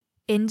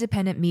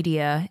Independent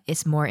media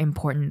is more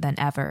important than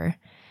ever.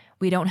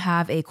 We don't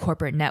have a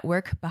corporate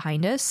network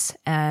behind us,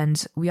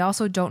 and we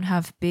also don't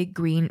have big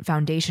green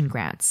foundation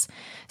grants.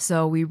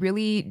 So we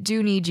really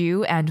do need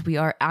you, and we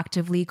are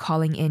actively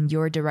calling in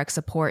your direct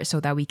support so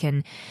that we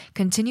can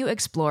continue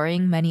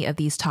exploring many of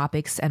these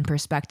topics and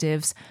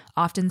perspectives,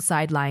 often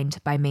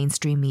sidelined by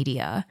mainstream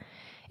media.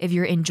 If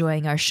you're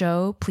enjoying our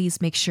show, please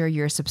make sure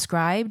you're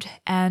subscribed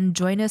and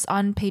join us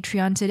on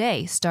Patreon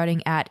today,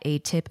 starting at a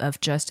tip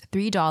of just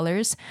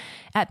 $3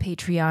 at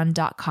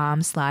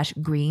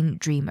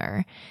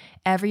patreon.com/greendreamer.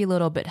 Every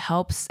little bit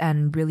helps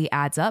and really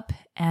adds up,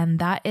 and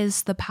that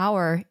is the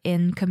power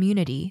in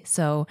community.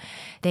 So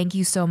thank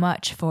you so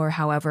much for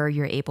however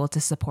you're able to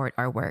support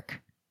our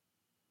work.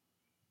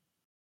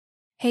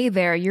 Hey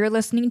there, you're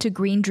listening to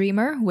Green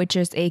Dreamer, which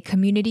is a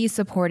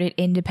community-supported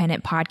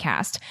independent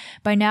podcast.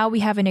 By now,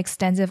 we have an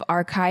extensive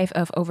archive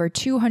of over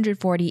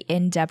 240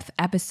 in-depth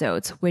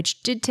episodes,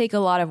 which did take a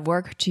lot of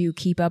work to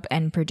keep up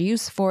and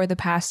produce for the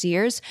past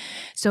years.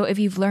 So if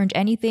you've learned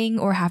anything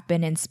or have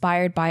been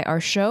inspired by our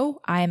show,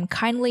 I am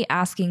kindly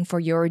asking for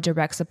your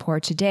direct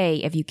support today,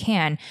 if you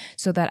can,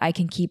 so that I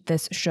can keep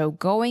this show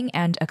going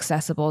and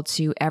accessible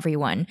to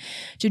everyone.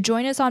 To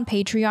join us on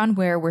Patreon,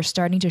 where we're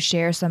starting to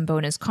share some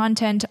bonus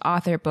content,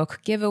 author book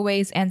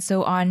giveaways, and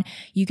so on,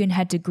 you can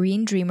head to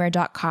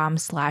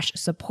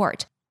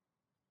greendreamer.com/support.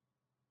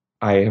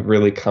 I have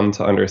really come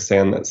to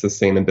understand that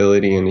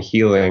sustainability and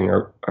healing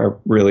are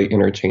really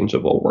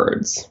interchangeable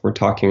words. We're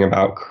talking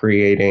about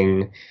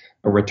creating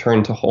a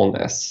return to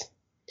wholeness.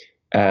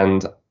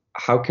 And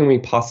how can we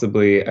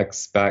possibly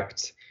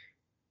expect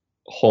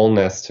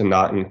wholeness to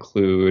not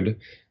include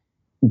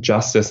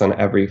justice on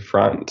every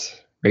front?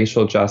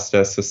 Racial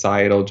justice,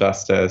 societal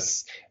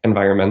justice,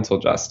 environmental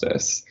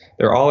justice.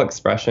 They're all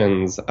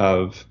expressions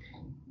of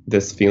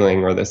this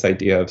feeling or this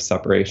idea of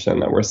separation,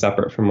 that we're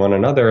separate from one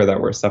another,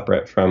 that we're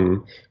separate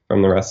from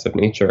the rest of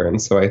nature.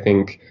 And so I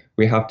think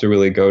we have to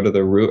really go to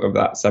the root of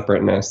that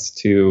separateness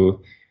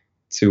to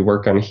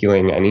work on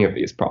healing any of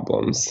these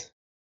problems.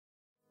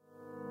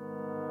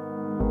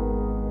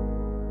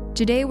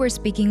 Today, we're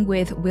speaking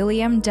with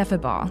William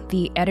Defebaugh,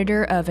 the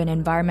editor of an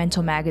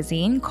environmental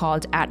magazine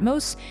called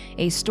Atmos,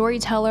 a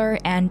storyteller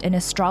and an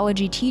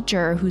astrology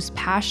teacher who's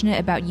passionate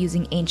about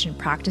using ancient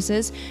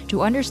practices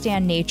to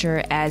understand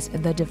nature as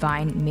the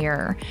divine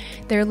mirror.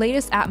 Their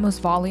latest Atmos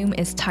volume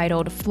is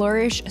titled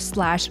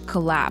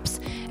Flourish/Collapse,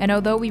 and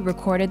although we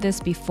recorded this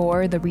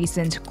before the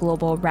recent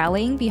global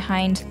rallying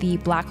behind the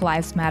Black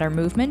Lives Matter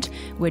movement,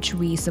 which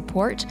we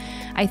support,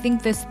 I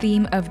think this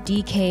theme of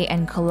decay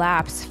and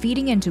collapse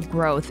feeding into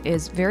growth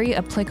is very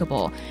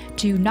applicable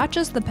to not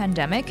just the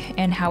pandemic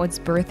and how it's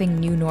birthing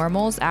new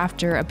normals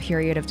after a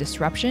period of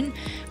disruption,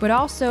 but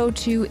also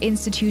to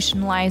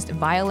institutionalized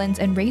violence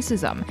and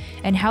racism,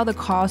 and how the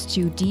calls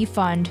to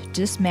defund,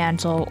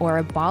 dismantle, or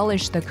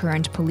abolish the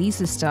current police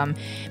system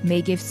may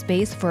give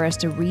space for us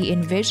to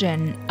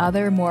re-envision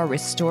other more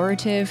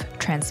restorative,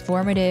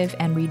 transformative,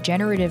 and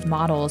regenerative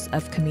models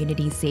of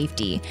community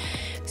safety.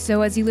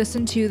 So as you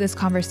listen to this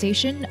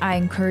conversation, I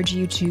encourage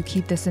you to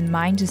keep this in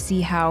mind to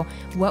see how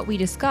what we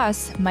discuss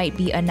might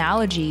be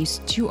analogies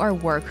to our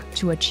work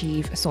to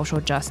achieve social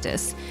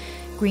justice.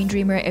 Green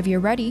Dreamer, if you're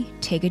ready,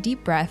 take a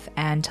deep breath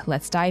and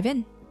let's dive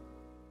in.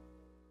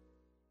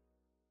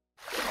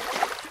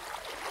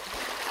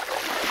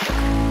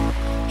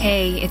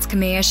 Hey, it's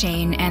Kamea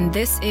Shane, and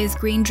this is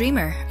Green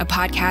Dreamer, a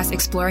podcast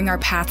exploring our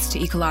paths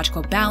to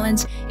ecological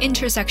balance,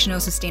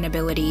 intersectional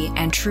sustainability,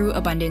 and true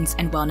abundance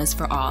and wellness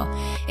for all.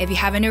 If you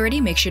haven't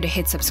already, make sure to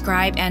hit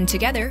subscribe, and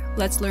together,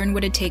 let's learn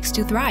what it takes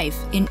to thrive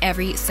in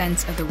every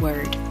sense of the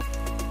word.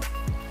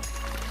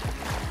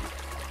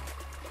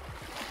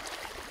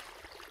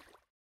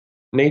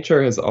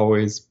 Nature has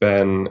always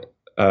been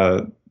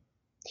a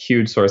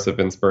huge source of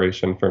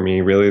inspiration for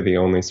me, really the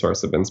only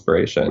source of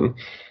inspiration.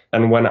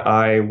 And when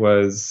I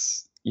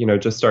was,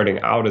 just starting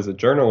out as a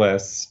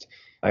journalist,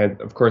 I had,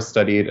 of course,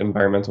 studied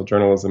environmental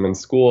journalism in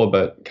school,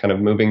 but kind of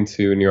moving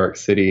to New York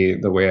City,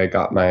 the way I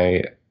got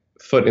my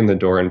foot in the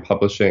door in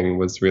publishing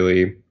was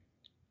really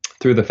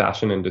through the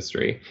fashion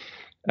industry.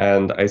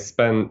 And I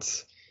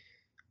spent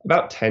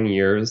about 10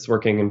 years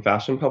working in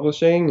fashion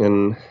publishing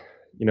and,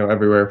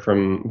 everywhere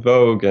from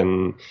Vogue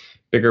and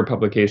bigger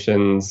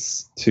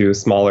publications to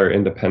smaller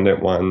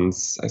independent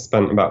ones. I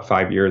spent about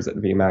 5 years at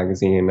V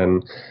Magazine,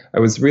 and I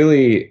was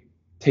really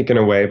taken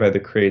away by the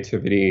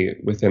creativity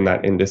within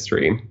that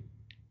industry.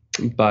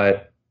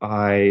 But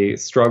I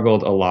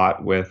struggled a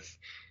lot with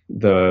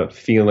the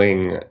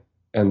feeling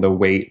and the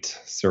weight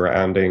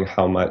surrounding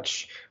how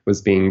much was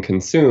being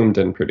consumed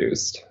and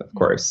produced, of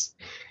course.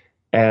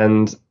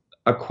 And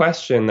a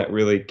question that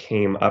really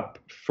came up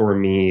for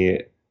me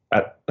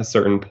at a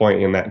certain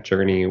point in that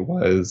journey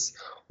was,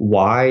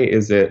 why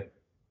is it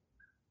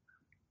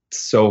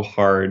so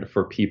hard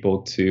for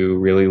people to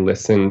really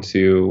listen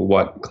to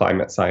what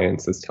climate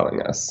science is telling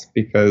us?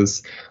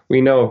 Because we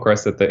know, of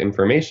course, that the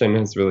information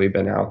has really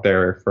been out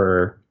there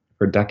for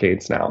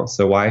decades now.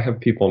 So why have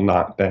people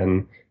not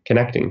been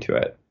connecting to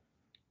it?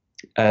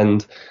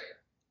 And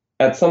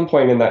at some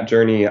point in that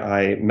journey,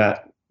 I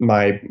met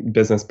my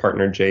business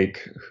partner,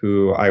 Jake,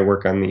 who I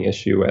work on the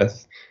issue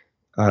with,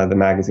 the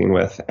magazine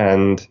with,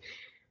 and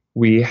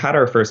we had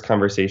our first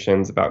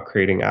conversations about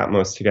creating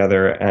Atmos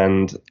together,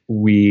 and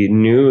we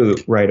knew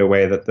right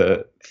away that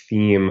the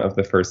theme of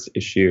the first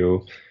issue,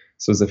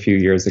 this was a few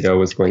years ago,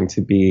 was going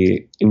to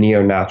be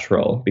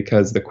neo-natural,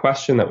 because the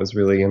question that was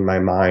really in my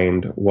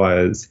mind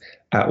was,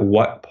 at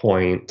what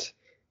point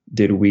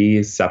did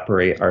we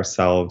separate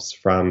ourselves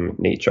from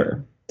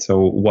nature? So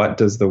what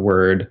does the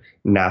word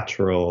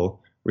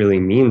natural really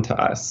mean to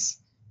us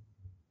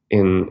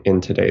in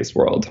today's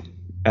world?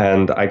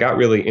 And I got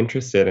really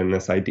interested in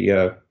this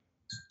idea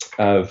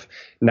of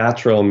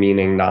natural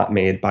meaning not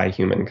made by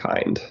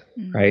humankind,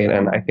 right?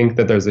 And I think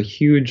that there's a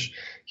huge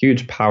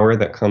power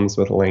that comes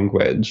with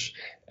language.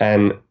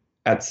 And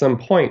at some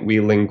point, we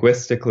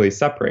linguistically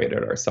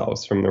separated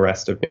ourselves from the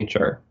rest of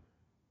nature.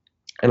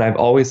 And I've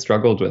always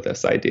struggled with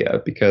this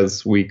idea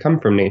because we come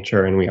from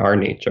nature and we are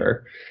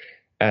nature.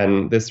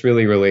 And this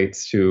really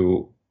relates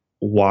to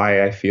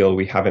why I feel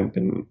we haven't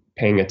been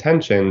paying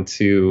attention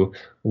to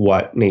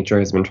what nature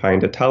has been trying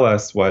to tell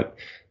us, what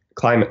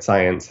climate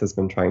science has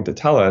been trying to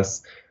tell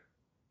us.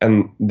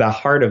 And the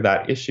heart of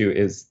that issue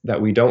is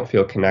that we don't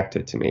feel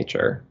connected to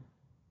nature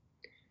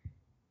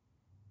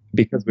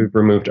because we've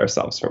removed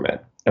ourselves from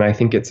it. And I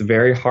think it's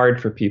very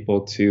hard for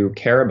people to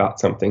care about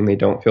something they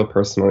don't feel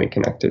personally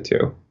connected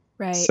to.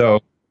 Right. So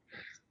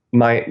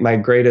my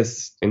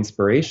greatest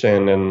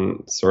inspiration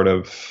and sort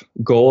of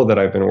goal that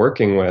I've been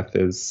working with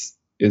is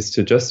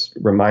to just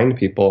remind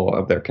people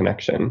of their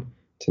connection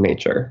to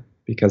nature,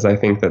 because I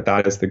think that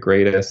that is the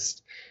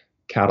greatest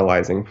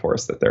catalyzing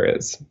force that there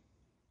is.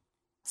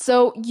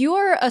 So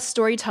you're a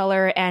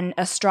storyteller and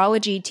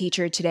astrology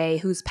teacher today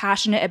who's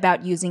passionate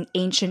about using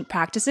ancient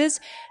practices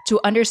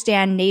to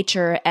understand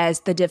nature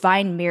as the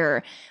divine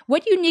mirror.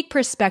 What unique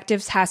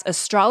perspectives has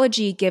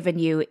astrology given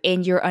you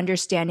in your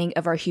understanding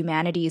of our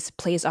humanity's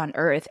place on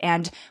Earth?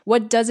 And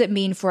what does it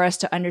mean for us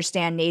to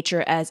understand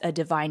nature as a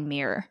divine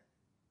mirror?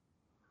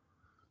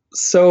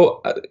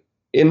 So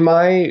in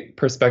my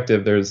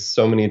perspective, there's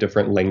so many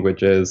different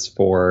languages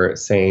for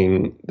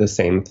saying the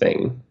same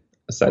thing,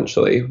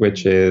 essentially,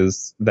 which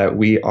is that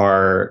we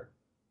are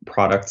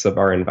products of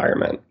our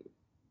environment,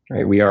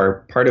 right? We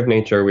are part of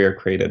nature. We are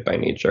created by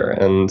nature.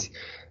 And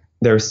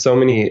there's so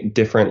many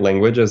different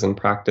languages and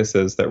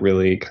practices that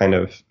really kind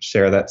of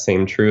share that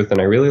same truth.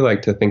 And I really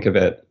like to think of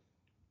it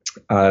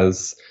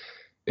as,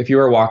 if you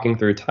are walking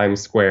through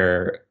Times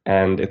Square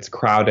and it's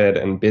crowded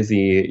and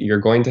busy, you're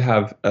going to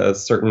have a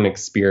certain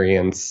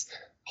experience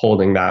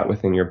holding that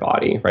within your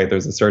body, right?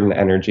 There's a certain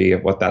energy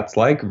of what that's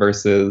like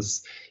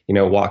versus,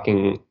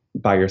 walking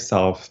by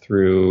yourself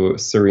through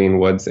serene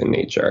woods in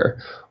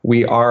nature.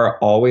 We are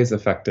always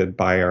affected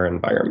by our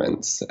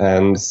environments.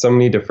 And so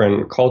many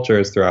different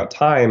cultures throughout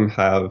time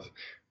have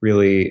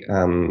really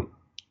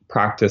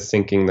practiced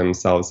syncing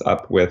themselves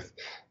up with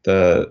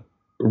the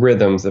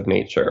rhythms of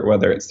nature,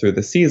 whether it's through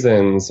the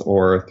seasons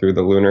or through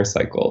the lunar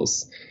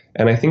cycles.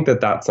 And I think that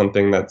that's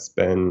something that's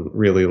been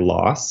really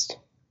lost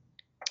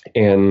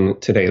in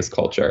today's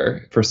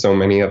culture for so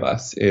many of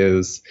us,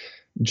 is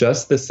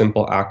just the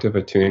simple act of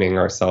attuning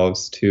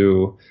ourselves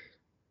to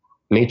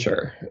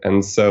nature.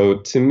 And so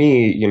to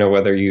me,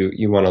 whether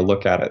you want to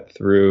look at it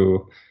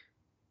through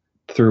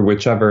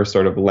whichever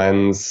sort of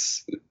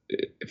lens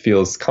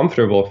feels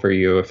comfortable for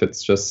you, if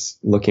it's just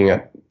looking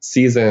at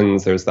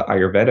seasons, there's the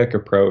Ayurvedic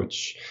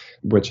approach,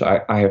 which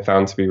I have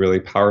found to be really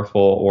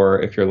powerful,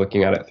 or if you're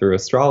looking at it through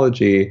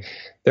astrology,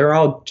 they're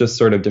all just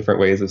sort of different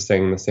ways of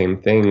saying the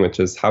same thing, which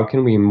is how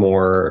can we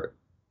more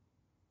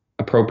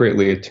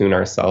appropriately attune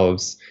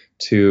ourselves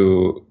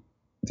to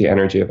the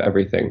energy of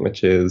everything,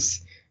 which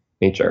is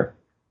nature.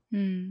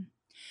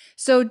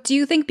 So do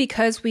you think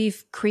because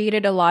we've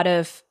created a lot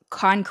of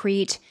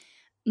concrete,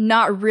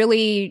 not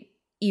really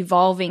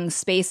evolving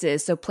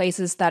spaces, so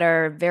places that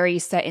are very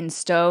set in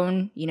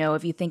stone,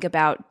 if you think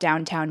about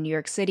downtown New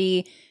York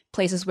City,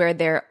 places where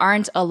there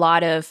aren't a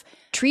lot of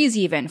trees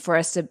even for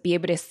us to be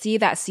able to see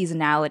that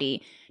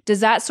seasonality,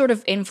 does that sort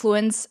of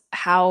influence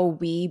how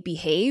we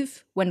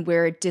behave when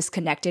we're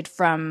disconnected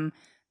from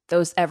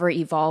those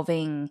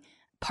ever-evolving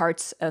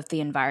parts of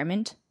the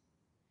environment?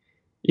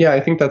 Yeah, I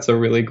think that's a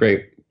really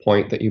great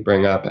point that you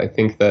bring up. I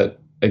think that,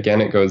 again,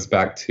 it goes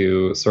back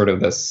to sort of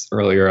this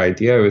earlier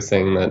idea I was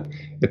saying, that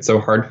it's so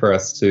hard for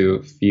us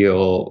to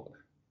feel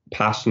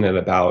passionate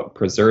about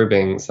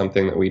preserving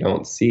something that we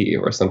don't see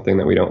or something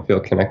that we don't feel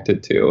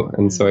connected to.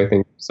 And so I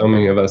think so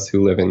many of us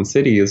who live in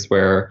cities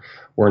where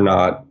we're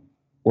not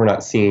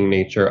seeing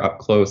nature up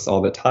close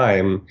all the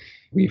time,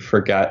 we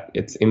forget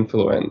its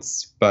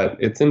influence, but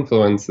its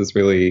influence is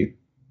really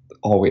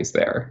always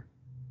there.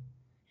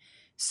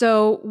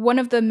 So one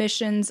of the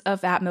missions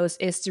of Atmos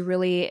is to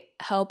really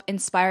help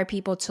inspire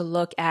people to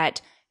look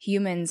at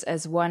humans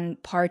as one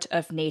part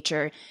of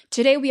nature.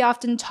 Today, we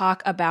often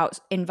talk about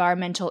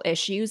environmental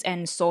issues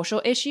and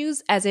social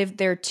issues as if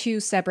they're two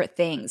separate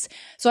things.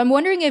 So I'm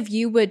wondering if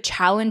you would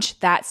challenge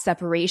that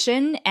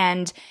separation,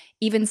 and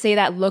even say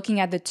that looking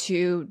at the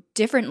two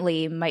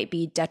differently might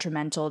be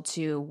detrimental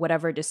to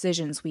whatever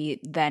decisions we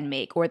then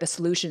make or the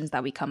solutions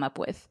that we come up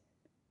with.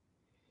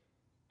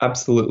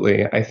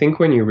 Absolutely. I think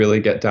when you really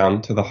get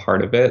down to the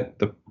heart of it,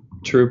 the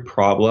true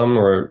problem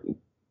or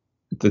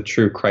the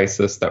true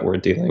crisis that we're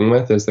dealing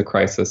with is the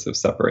crisis of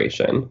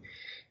separation.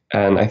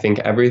 And I think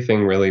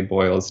everything really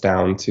boils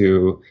down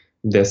to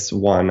this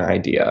one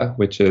idea,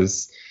 which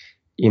is,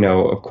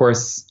 of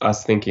course,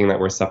 us thinking that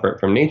we're separate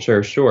from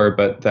nature, sure,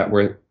 but that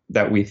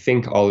we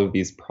think all of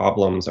these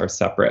problems are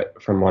separate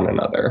from one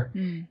another.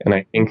 And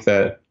I think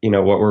that,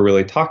 what we're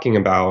really talking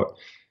about,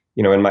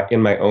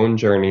 in my own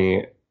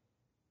journey,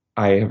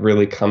 I have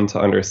really come to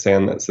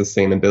understand that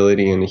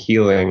sustainability and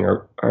healing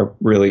are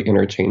really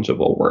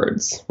interchangeable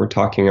words. We're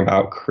talking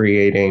about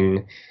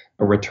creating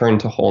a return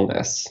to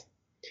wholeness.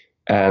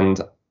 And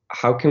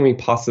how can we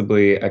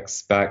possibly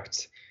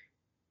expect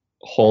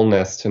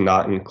wholeness to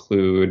not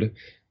include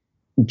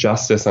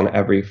justice on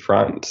every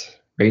front?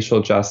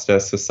 Racial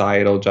justice,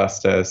 societal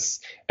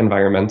justice,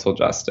 environmental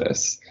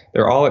justice.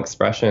 They're all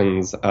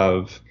expressions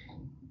of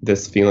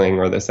this feeling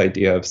or this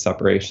idea of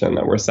separation,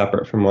 that we're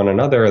separate from one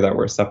another, that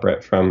we're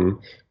separate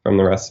from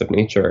the rest of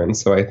nature. And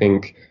so I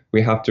think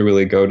we have to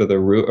really go to the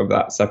root of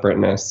that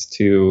separateness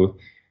to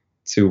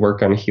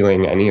work on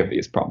healing any of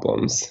these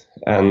problems.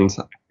 And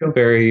I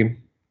feel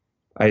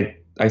I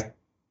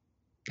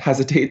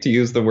hesitate to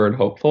use the word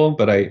hopeful,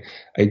 but I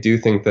do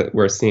think that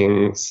we're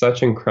seeing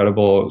such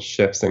incredible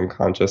shifts in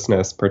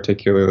consciousness,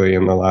 particularly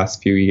in the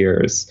last few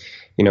years.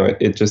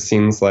 It just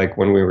seems like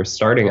when we were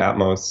starting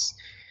Atmos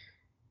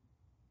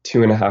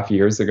 2.5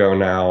 years ago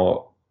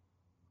now,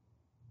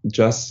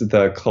 just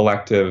the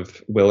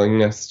collective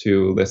willingness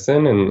to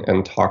listen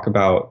and talk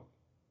about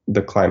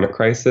the climate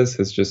crisis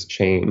has just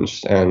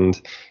changed. And,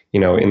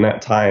 in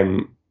that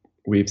time,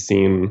 we've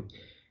seen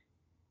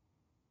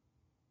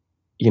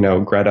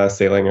Greta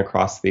sailing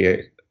across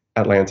the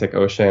Atlantic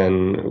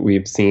Ocean.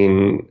 We've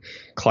seen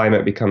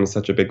climate become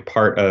such a big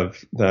part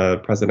of the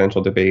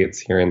presidential debates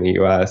here in the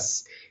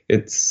US.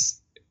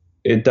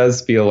 It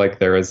does feel like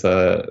there's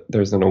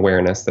an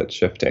awareness that's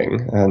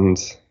shifting, and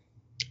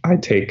I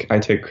take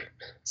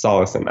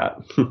solace in that.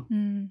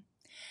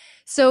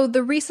 So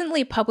the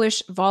recently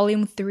published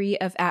Volume 3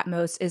 of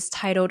Atmos is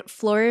titled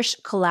Flourish,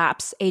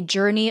 Collapse, A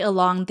Journey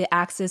Along the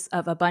Axis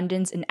of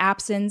Abundance and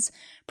Absence,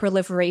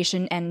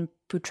 Proliferation and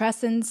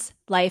Putrescence,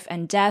 Life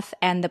and Death,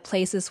 and the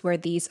Places Where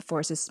These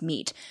Forces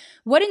Meet.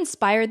 What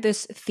inspired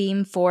this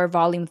theme for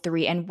Volume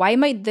 3, and why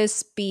might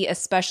this be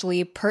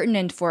especially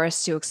pertinent for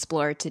us to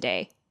explore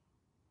today?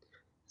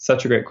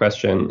 Such a great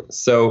question.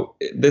 So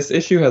this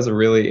issue has a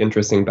really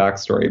interesting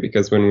backstory,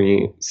 because when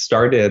we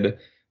started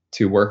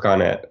to work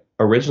on it,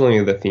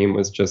 originally the theme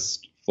was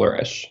just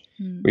flourish.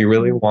 We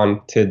really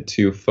wanted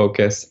to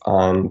focus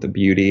on the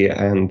beauty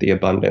and the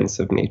abundance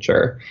of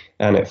nature.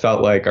 And it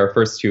felt like our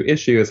first two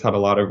issues had a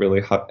lot of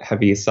really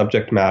heavy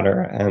subject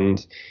matter.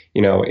 And,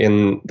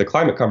 in the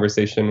climate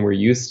conversation, we're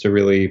used to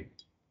really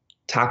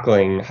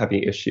tackling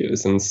heavy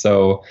issues. And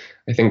so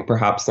I think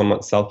perhaps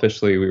somewhat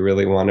selfishly, we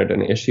really wanted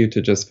an issue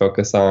to just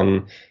focus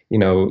on,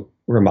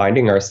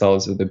 reminding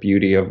ourselves of the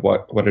beauty of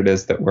what it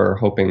is that we're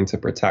hoping to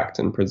protect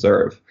and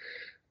preserve.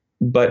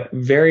 But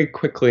very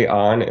quickly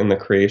on in the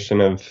creation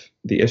of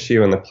the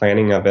issue and the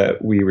planning of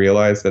it, we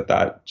realized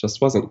that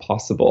just wasn't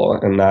possible.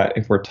 And that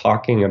if we're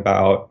talking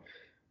about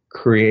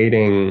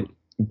creating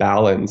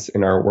balance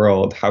in our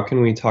world, how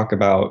can we talk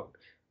about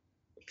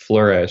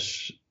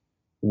flourish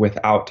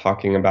without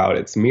talking about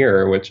its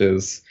mirror, which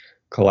is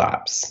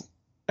collapse?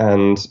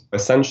 And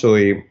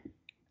essentially,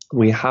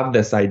 we have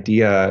this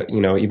idea,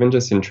 even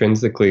just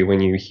intrinsically, when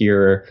you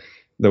hear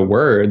the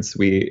words,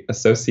 we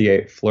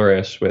associate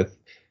flourish with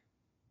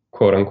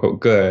quote unquote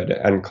good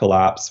and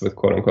collapse with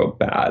quote unquote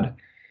bad.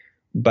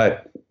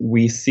 But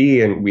we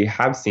see, and we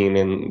have seen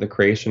in the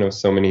creation of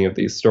so many of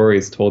these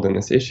stories told in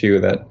this issue,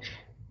 that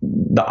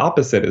the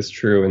opposite is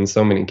true in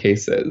so many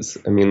cases.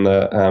 I mean,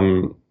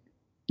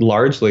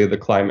 largely the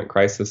climate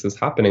crisis is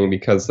happening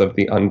because of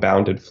the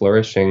unbounded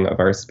flourishing of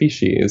our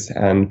species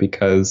and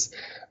because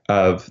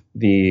of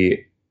the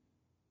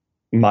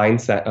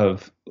mindset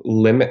of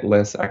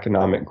limitless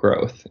economic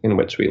growth in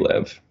which we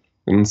live.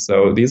 And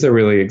so these are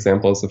really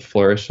examples of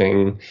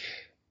flourishing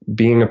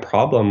being a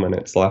problem when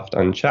it's left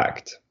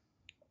unchecked,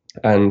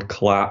 and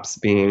collapse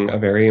being a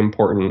very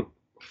important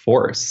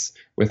force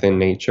within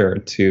nature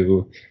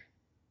to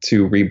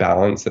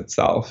rebalance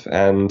itself.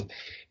 And,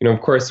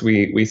 of course,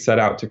 we set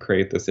out to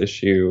create this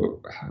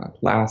issue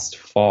last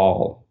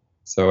fall.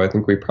 So I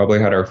think we probably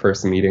had our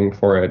first meeting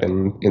for it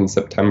in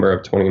September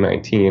of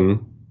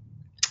 2019.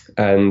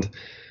 And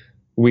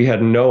we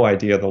had no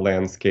idea the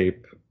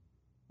landscape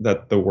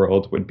that the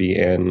world would be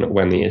in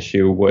when the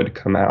issue would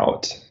come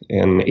out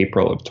in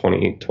April of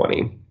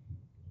 2020.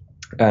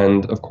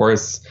 And of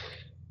course,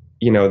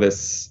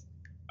 this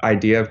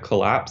idea of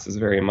collapse is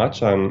very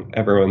much on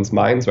everyone's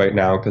minds right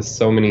now, because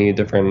so many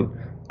different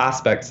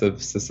aspects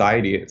of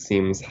society, it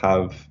seems,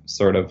 have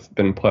sort of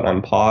been put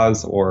on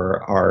pause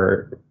or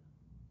are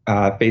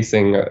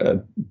facing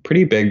a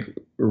pretty big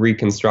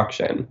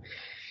reconstruction.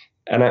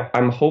 And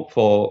I'm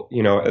hopeful,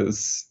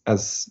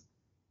 as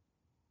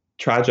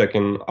tragic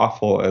and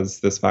awful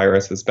as this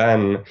virus has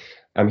been,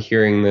 I'm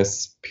hearing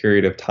this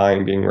period of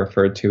time being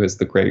referred to as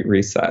the Great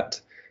Reset.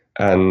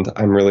 And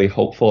I'm really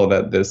hopeful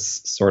that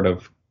this sort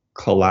of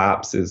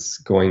collapse is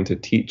going to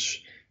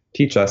teach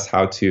us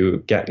how to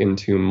get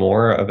into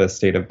more of a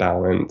state of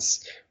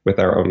balance with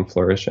our own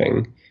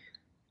flourishing.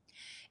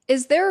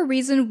 Is there a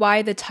reason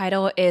why the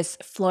title is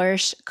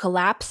Flourish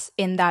Collapse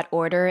in that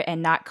order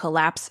and not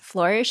Collapse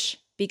Flourish?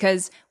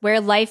 Because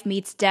where life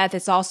meets death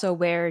is also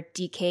where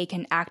decay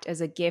can act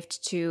as a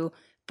gift to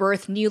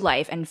birth new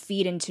life and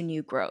feed into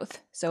new growth.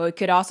 So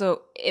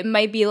it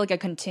might be like a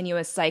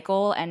continuous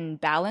cycle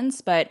and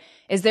balance, but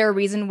is there a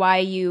reason why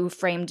you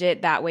framed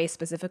it that way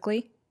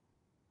specifically?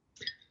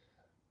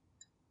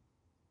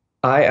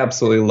 I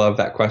absolutely love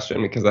that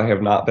question because I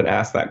have not been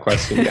asked that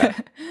question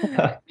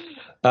yet.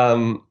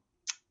 um,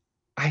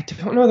 I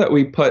don't know that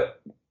we put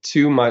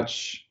too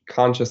much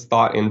conscious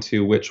thought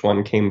into which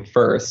one came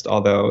first,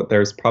 although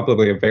there's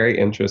probably a very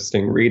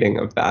interesting reading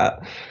of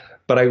that.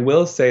 But I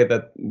will say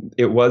that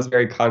it was a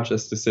very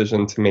conscious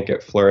decision to make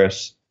it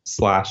flourish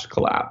slash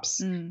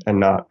collapse Mm. and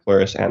not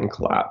flourish and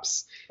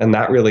collapse. And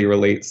that really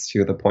relates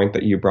to the point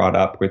that you brought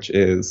up, which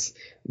is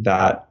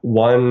that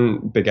one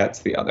begets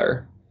the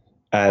other.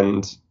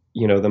 And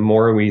the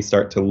more we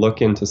start to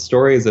look into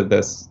stories of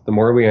this, the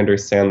more we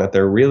understand that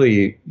they're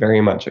really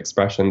very much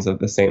expressions of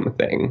the same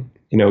thing.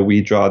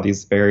 We draw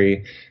these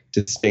very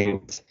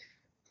distinct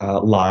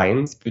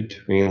lines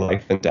between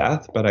life and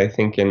death, but I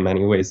think in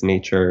many ways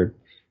nature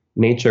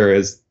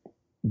is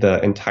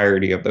the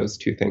entirety of those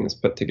two things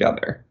put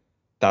together.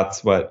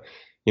 That's what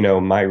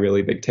my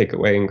really big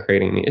takeaway in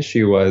creating the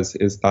issue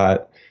is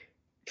that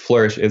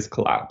flourish is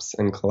collapse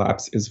and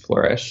collapse is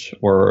flourish,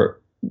 or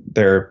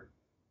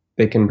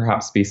they can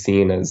perhaps be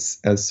seen as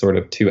sort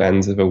of two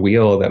ends of a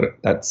wheel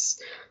that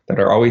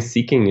are always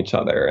seeking each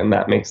other, and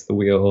that makes the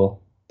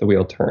wheel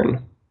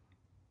turn.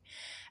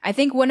 I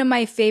think one of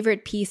my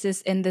favorite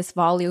pieces in this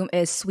volume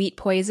is Sweet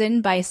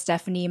Poison by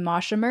Stephanie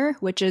Moshemer,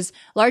 which is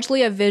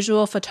largely a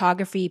visual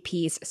photography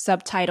piece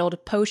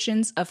subtitled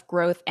Potions of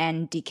Growth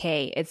and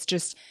Decay. It's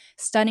just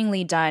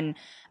stunningly done.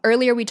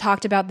 Earlier, we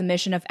talked about the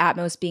mission of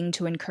Atmos being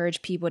to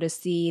encourage people to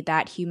see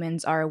that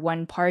humans are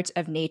one part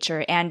of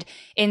nature. And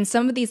in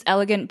some of these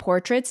elegant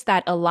portraits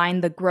that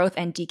align the growth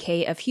and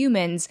decay of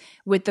humans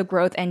with the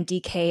growth and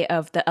decay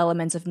of the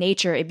elements of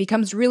nature, it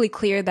becomes really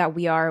clear that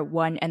we are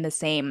one and the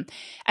same.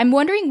 I'm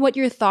wondering what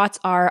your thoughts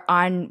are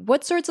on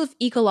what sorts of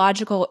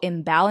ecological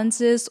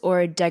imbalances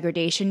or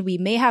degradation we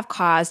may have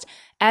caused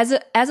as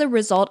a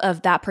result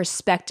of that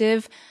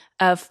perspective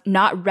of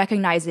not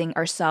recognizing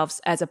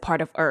ourselves as a part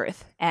of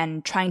Earth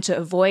and trying to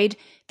avoid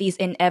these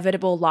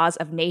inevitable laws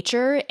of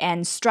nature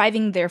and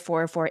striving,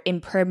 therefore, for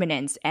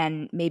impermanence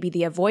and maybe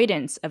the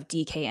avoidance of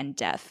decay and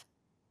death.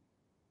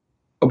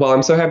 Well,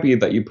 I'm so happy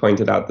that you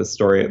pointed out this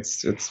story.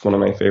 It's one of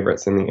my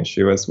favorites in the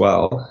issue as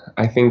well.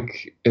 I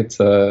think it's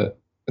a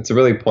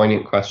really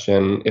poignant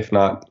question, if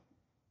not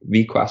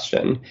the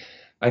question.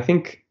 I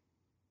think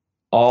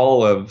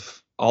all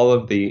of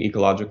the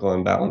ecological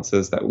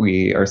imbalances that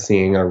we are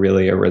seeing are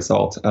really a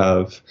result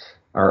of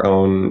our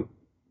own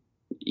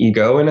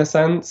ego, in a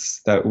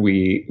sense, that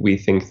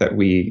we think that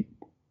we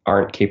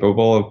aren't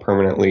capable of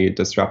permanently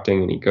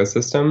disrupting an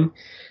ecosystem.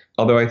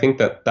 Although I think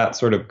that that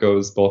sort of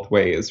goes both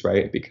ways,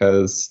 right?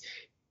 Because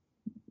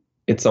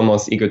it's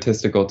almost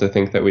egotistical to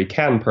think that we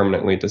can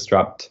permanently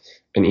disrupt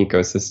an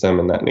ecosystem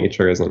and that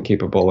nature isn't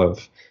capable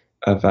of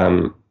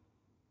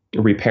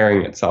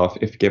repairing itself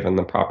if given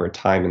the proper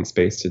time and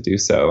space to do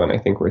so. And I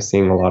think we're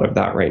seeing a lot of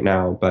that right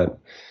now. But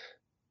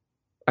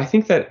I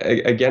think that,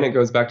 again, it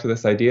goes back to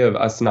this idea of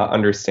us not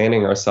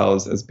understanding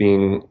ourselves as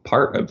being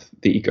part of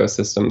the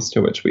ecosystems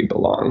to which we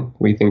belong.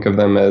 We think of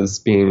them as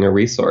being a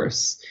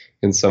resource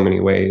in so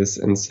many ways,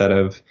 instead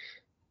of,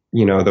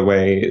 the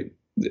way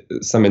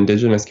some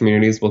indigenous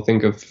communities will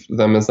think of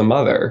them as a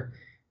mother.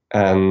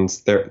 And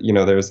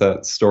there's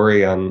a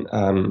story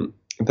on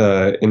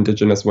the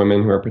indigenous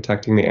women who are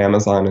protecting the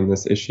Amazon in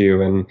this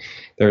issue, and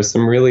there's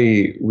some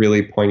really,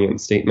 really poignant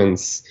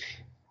statements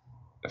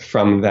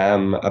from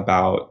them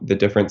about the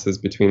differences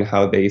between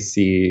how they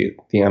see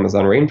the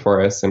Amazon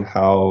rainforest and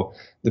how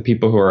the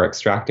people who are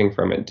extracting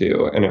from it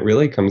do. And it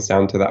really comes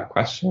down to that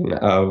question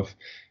of,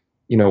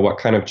 what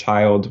kind of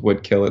child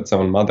would kill its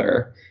own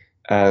mother?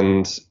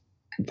 And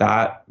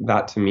that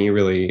to me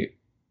really,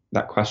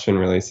 that question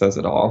really says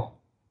it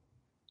all.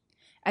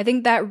 I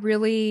think that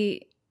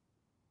really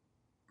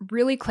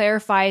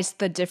clarifies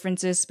the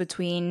differences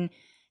between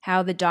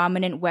how the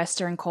dominant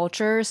Western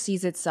culture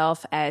sees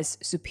itself as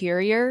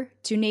superior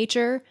to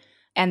nature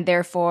and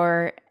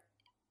therefore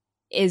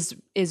is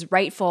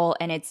rightful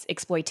in its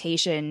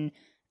exploitation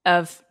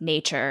of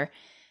nature,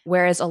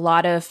 whereas a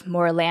lot of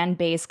more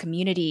land-based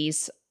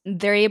communities,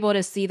 they're able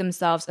to see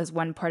themselves as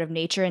one part of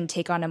nature and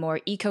take on a more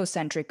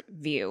ecocentric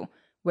view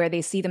where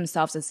they see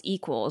themselves as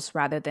equals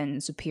rather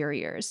than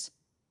superiors.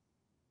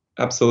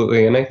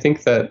 Absolutely. And I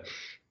think that,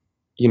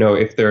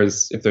 if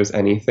there's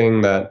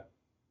anything that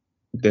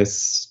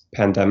this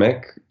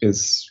pandemic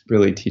is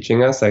really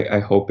teaching us. I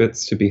hope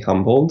it's to be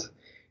humbled.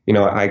 You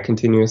know, I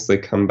continuously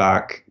come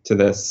back to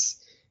this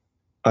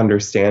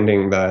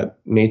understanding that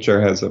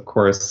nature has, of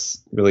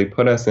course, really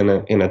put us in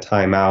a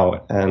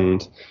timeout.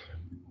 And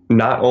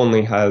not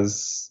only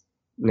has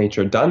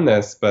nature done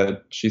this,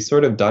 but she's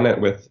sort of done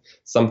it with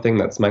something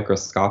that's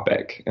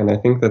microscopic. And I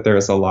think that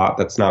there's a lot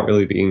that's not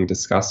really being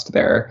discussed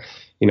there.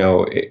 You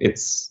know,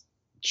 it's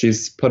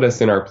she's put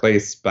us in our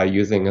place by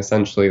using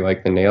essentially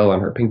like the nail on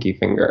her pinky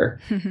finger.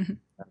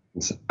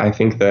 I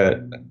think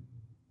that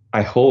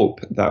I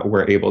hope that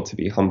we're able to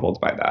be humbled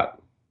by that.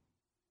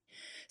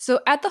 So,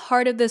 at the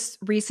heart of this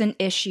recent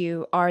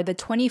issue are the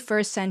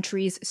 21st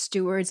Century's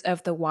Stewards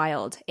of the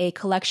Wild, a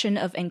collection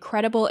of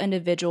incredible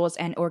individuals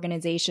and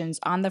organizations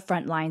on the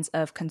front lines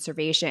of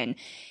conservation,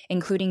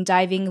 including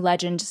diving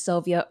legend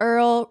Sylvia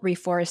Earle,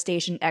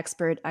 reforestation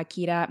expert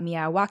Akira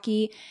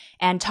Miyawaki,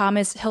 and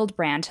Thomas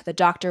Hildebrandt, the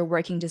doctor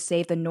working to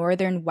save the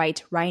northern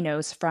white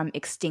rhinos from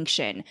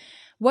extinction.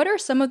 What are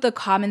some of the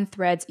common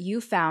threads you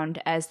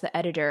found as the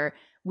editor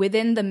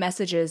within the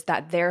messages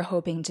that they're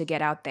hoping to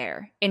get out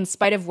there, in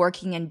spite of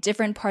working in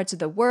different parts of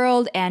the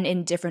world and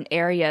in different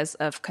areas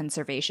of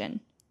conservation?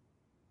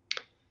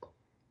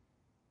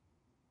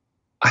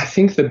 I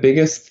think the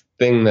biggest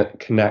thing that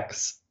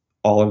connects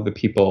all of the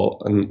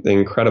people and the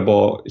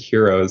incredible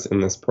heroes in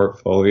this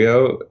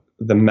portfolio,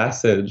 the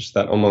message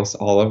that almost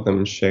all of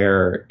them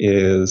share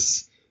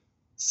is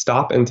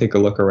stop and take a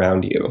look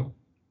around you.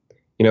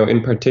 You know, in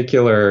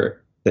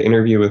particular, the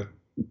interview with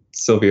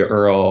Sylvia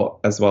Earle,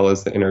 as well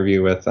as the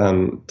interview with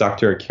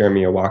Dr. Akira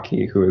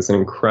Miyawaki, who is an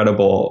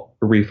incredible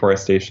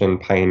reforestation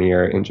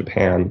pioneer in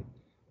Japan.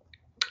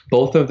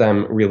 Both of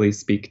them really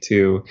speak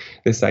to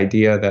this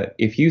idea that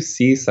if you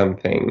see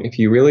something, if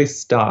you really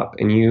stop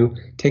and you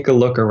take a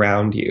look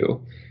around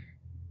you,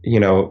 you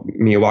know,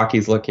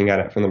 Miyawaki's looking at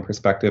it from the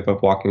perspective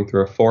of walking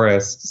through a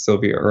forest,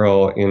 Sylvia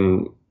Earle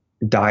in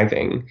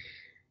diving,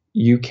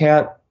 you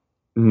can't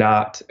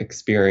not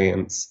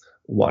experience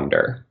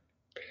wonder.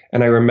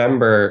 And I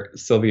remember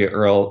Sylvia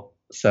Earle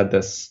said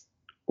this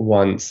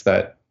once,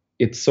 that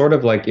it's sort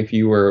of like if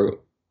you were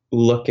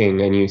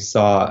looking and you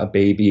saw a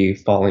baby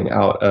falling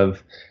out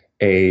of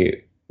a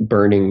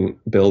burning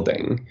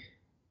building.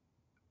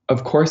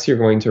 Of course, you're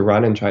going to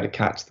run and try to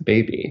catch the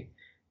baby.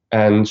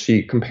 And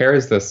she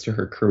compares this to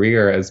her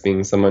career as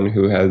being someone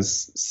who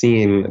has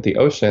seen the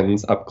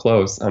oceans up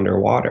close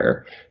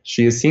underwater.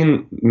 She has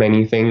seen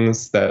many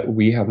things that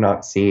we have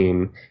not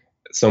seen,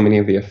 so many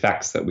of the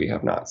effects that we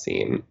have not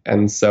seen.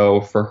 And so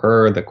for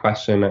her, the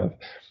question of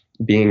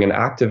being an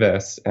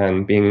activist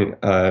and being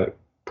a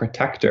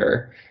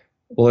protector,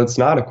 well, it's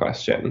not a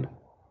question,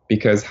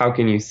 because how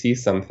can you see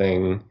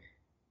something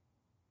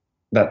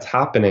that's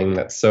happening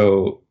that's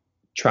so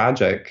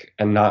tragic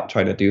and not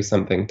try to do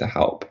something to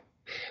help?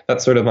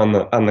 That's sort of on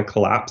the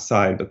collapse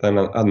side, but then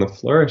on the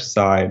flourish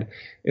side,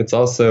 it's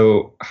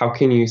also how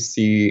can you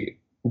see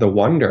the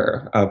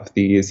wonder of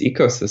these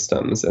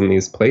ecosystems and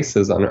these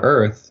places on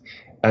Earth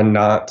and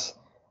not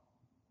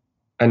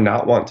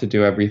want to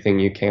do everything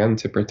you can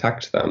to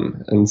protect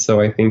them. And so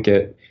I think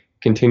it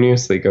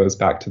continuously goes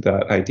back to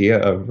that idea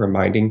of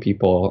reminding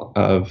people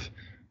of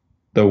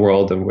the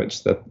world in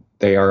which that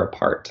they are a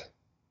part.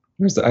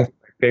 There's, I think,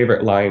 my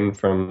favorite line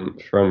from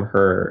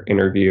her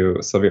interview,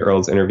 Sylvia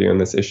Earle's interview in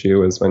this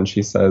issue, is when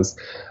she says,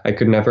 "I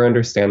could never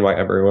understand why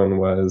everyone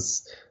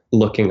was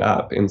looking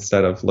up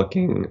instead of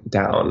looking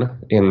down,"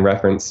 in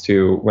reference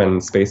to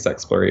when space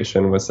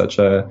exploration was such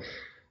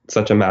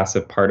a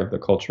massive part of the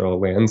cultural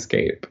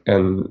landscape.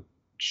 And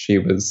she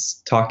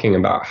was talking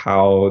about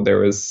how there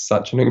was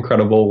such an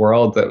incredible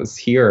world that was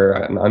here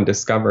and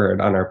undiscovered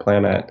on our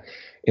planet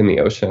in the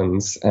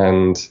oceans.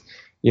 And,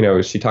 you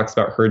know, she talks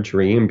about her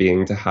dream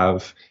being to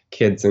have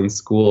kids in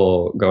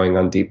school going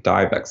on deep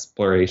dive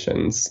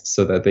explorations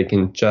so that they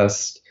can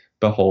just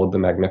behold the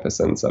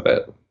magnificence of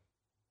it.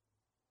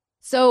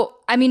 So,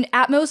 I mean,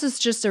 Atmos is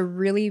just a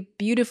really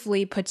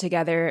beautifully put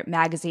together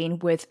magazine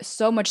with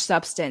so much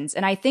substance.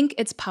 And I think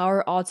its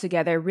power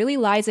altogether really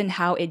lies in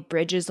how it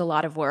bridges a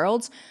lot of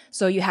worlds.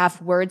 So you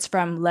have words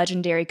from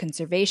legendary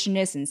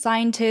conservationists and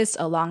scientists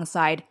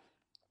alongside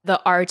the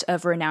art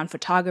of renowned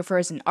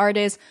photographers and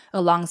artists,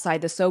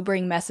 alongside the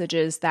sobering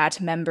messages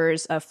that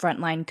members of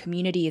frontline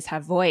communities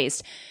have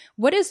voiced.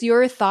 What is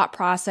your thought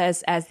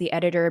process as the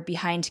editor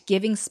behind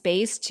giving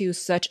space to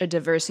such a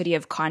diversity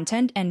of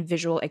content and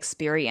visual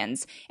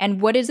experience?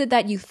 And what is it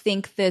that you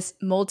think this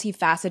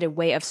multifaceted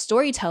way of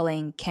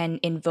storytelling can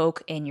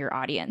invoke in your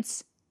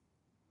audience?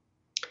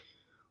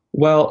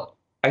 Well,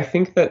 I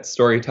think that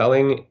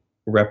storytelling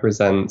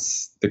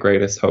represents the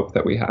greatest hope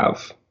that we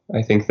have.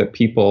 I think that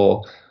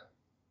people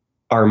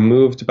are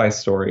moved by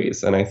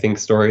stories, and I think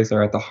stories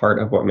are at the heart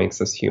of what makes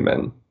us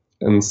human.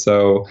 And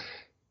so,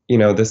 you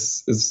know,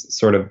 this is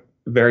sort of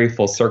very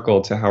full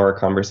circle to how our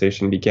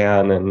conversation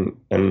began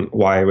and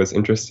why I was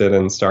interested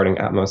in starting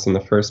Atmos in the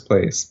first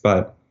place.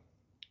 But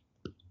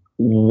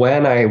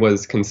when I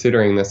was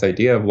considering this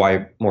idea of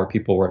why more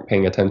people weren't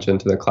paying attention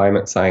to the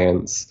climate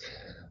science,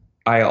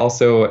 I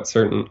also at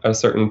a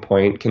certain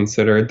point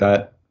considered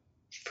that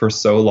for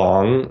so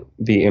long,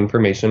 the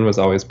information was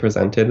always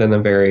presented in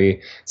a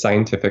very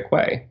scientific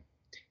way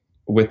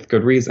with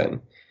good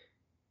reason.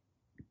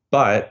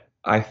 But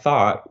I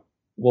thought,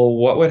 well,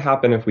 what would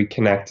happen if we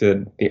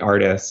connected the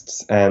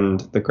artists and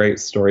the great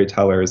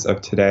storytellers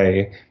of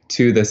today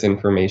to this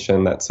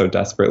information that so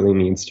desperately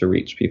needs to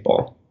reach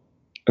people?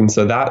 And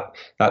so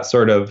that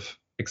sort of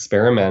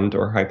experiment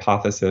or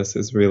hypothesis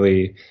is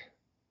really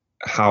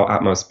how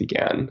Atmos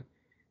began.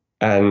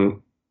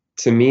 And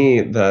to me,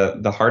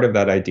 the heart of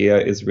that idea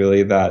is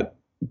really that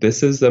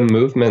this is a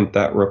movement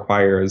that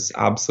requires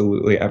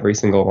absolutely every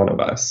single one of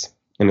us.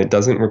 And it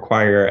doesn't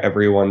require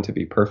everyone to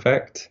be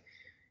perfect.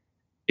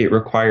 It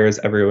requires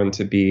everyone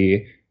to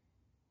be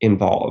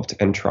involved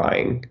and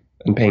trying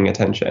and paying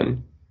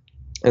attention.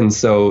 And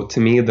so to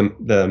me,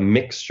 the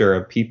mixture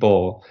of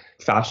people,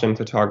 fashion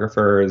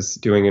photographers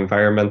doing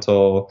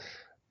environmental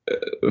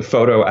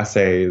photo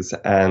essays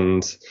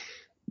and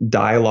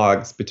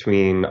dialogues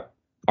between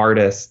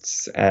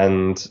artists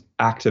and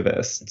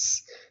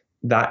activists,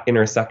 that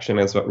intersection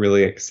is what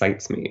really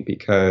excites me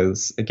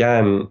because,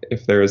 again,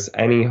 if there's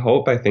any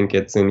hope, I think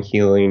it's in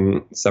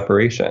healing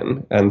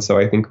separation. And so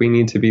I think we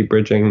need to be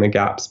bridging the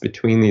gaps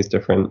between these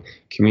different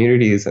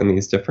communities and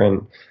these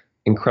different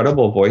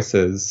incredible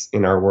voices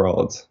in our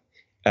world.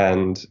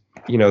 And,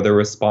 the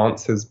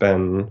response has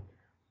been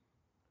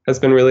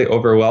really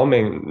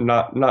overwhelming,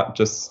 not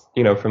just,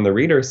 from the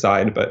reader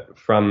side, but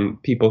from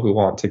people who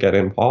want to get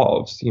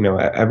involved.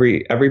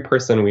 Every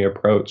person we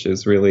approach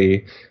is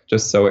really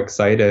just so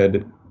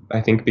excited,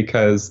 I think,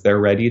 because they're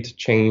ready to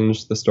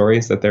change the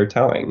stories that they're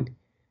telling.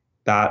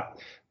 That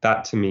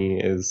to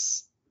me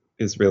is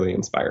really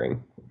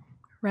inspiring.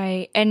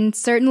 Right. And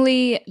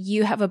certainly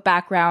you have a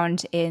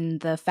background in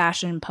the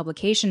fashion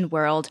publication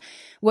world.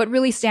 What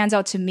really stands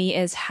out to me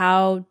is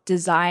how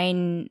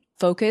design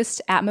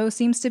focused Atmos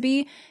seems to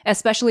be,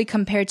 especially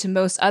compared to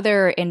most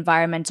other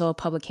environmental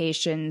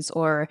publications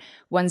or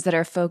ones that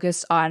are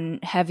focused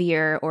on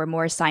heavier or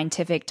more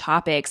scientific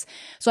topics.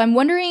 So I'm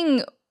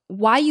wondering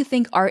why you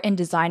think art and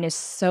design is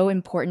so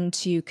important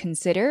to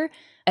consider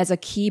as a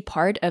key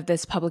part of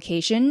this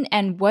publication,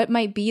 and what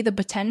might be the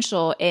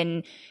potential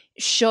in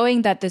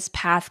showing that this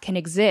path can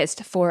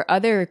exist for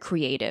other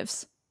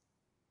creatives.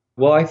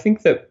 Well, I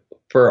think that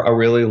for a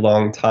really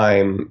long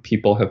time,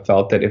 people have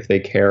felt that if they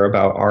care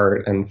about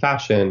art and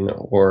fashion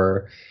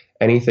or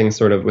anything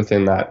sort of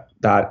within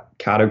that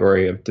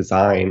category of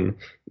design,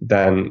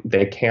 then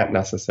they can't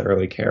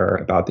necessarily care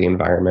about the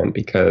environment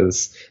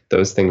because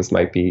those things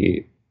might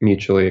be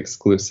mutually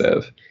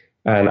exclusive.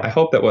 And I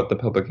hope that what the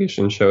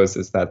publication shows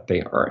is that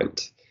they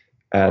aren't,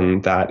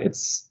 and that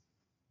it's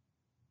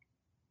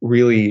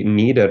really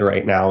needed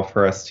right now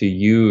for us to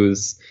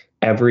use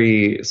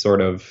every sort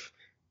of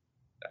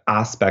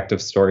aspect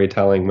of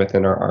storytelling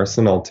within our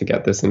arsenal to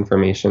get this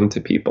information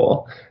to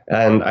people.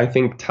 And I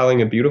think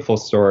telling a beautiful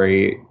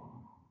story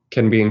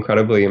can be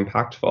incredibly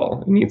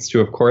impactful. It needs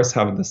to, of course,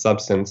 have the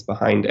substance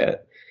behind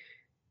it.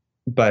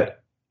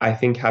 But I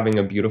think having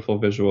a beautiful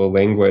visual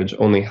language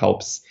only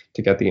helps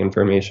to get the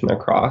information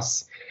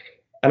across.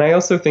 And I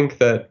also think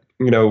that,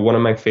 one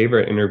of my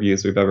favorite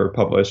interviews we've ever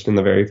published in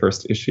the very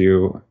first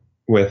issue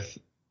with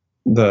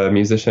the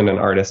musician and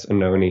artist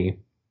Anoni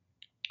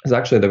was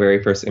actually the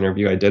very first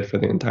interview I did for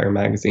the entire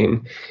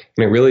magazine.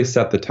 And it really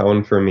set the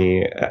tone for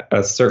me. At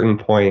a certain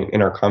point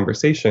in our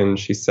conversation,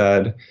 she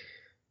said,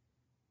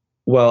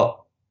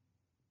 well,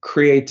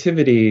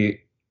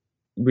 creativity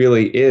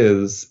really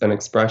is an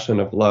expression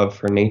of love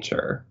for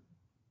nature.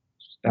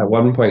 At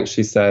one point,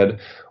 she said,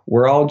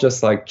 we're all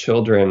just like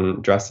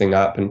children dressing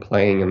up and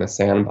playing in the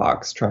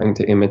sandbox, trying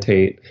to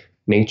imitate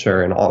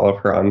nature in all of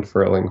her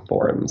unfurling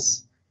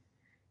forms.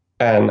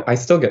 And I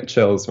still get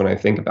chills when I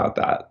think about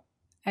that.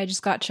 I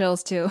just got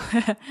chills too.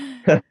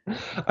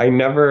 I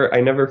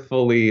never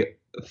fully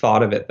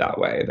thought of it that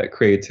way, that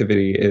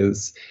creativity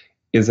is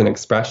an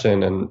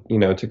expression. And,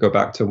 to go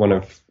back to one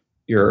of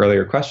your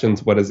earlier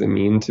questions, what does it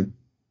mean to,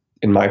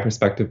 in my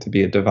perspective, to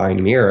be a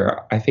divine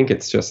mirror? I think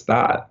it's just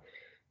that,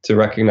 to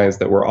recognize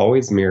that we're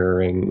always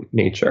mirroring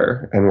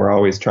nature and we're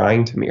always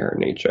trying to mirror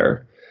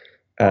nature.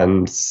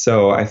 And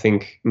so I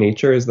think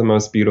nature is the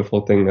most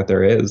beautiful thing that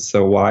there is.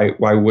 So why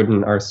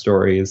wouldn't our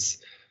stories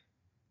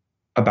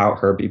about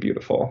her be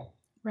beautiful,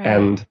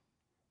 right,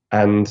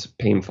 and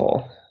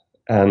painful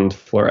and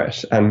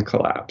flourish and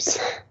collapse?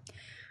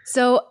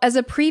 So as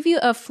a preview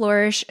of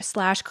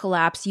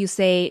Flourish/Collapse, you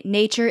say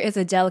nature is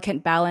a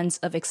delicate balance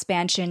of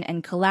expansion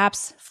and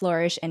collapse,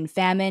 flourish and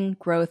famine,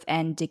 growth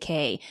and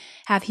decay.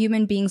 Have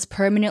human beings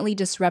permanently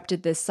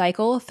disrupted this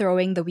cycle,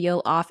 throwing the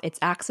wheel off its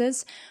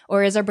axis?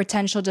 Or is our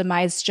potential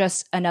demise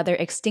just another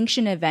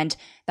extinction event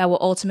that will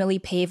ultimately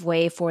pave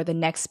way for the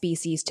next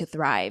species to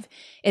thrive?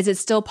 Is it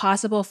still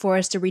possible for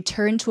us to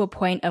return to a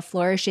point of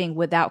flourishing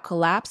without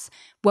collapse?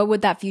 What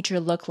would that future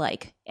look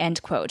like?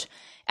 End quote.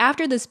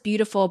 After this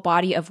beautiful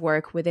body of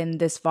work within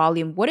this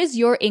volume, what is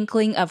your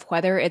inkling of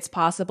whether it's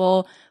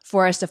possible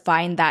for us to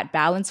find that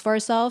balance for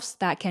ourselves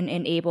that can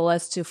enable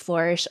us to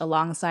flourish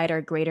alongside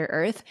our greater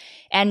earth?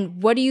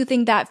 And what do you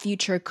think that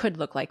future could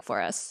look like for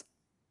us?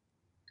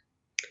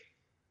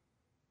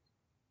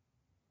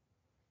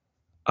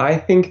 I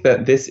think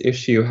that this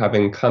issue,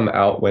 having come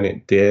out when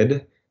it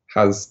did,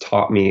 has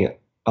taught me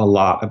a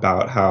lot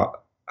about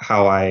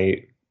how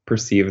I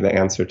perceive the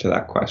answer to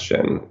that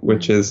question,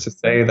 which is to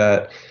say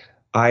that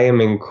I am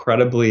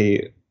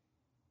incredibly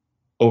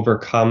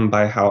overcome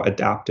by how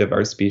adaptive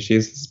our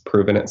species has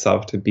proven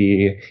itself to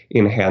be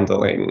in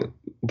handling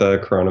the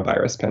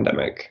coronavirus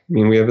pandemic. I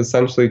mean, we have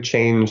essentially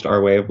changed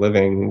our way of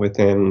living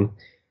within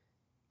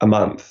a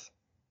month,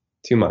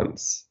 2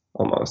 months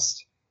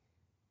almost.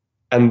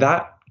 And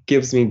that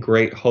gives me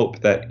great hope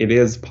that it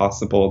is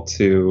possible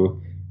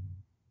to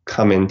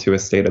come into a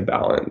state of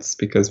balance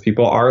because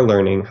people are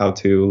learning how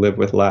to live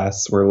with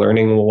less. We're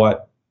learning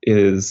what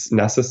is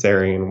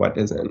necessary and what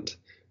isn't.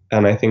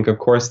 And I think, of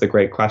course, the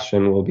great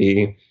question will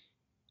be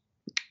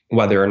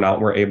whether or not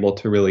we're able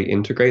to really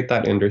integrate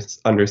that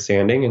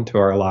understanding into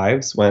our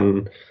lives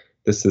when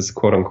this is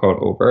quote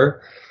unquote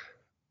over.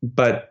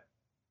 But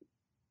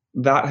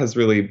that has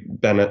really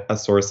been a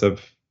source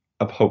of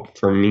hope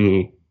for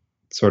me,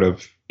 sort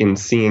of in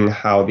seeing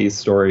how these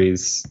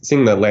stories,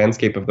 seeing the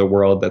landscape of the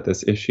world that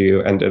this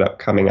issue ended up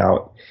coming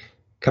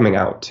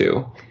out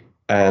to.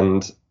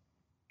 And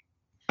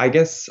I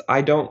guess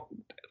I don't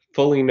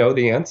fully know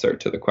the answer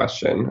to the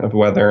question of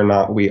whether or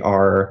not we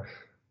are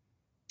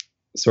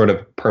sort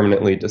of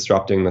permanently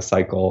disrupting the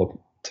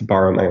cycle, to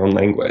borrow my own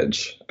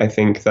language. I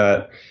think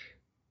that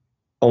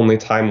only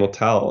time will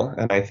tell.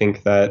 And I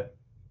think that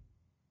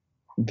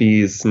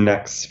these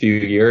next few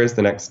years,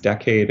 the next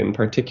decade in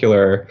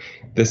particular,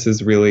 this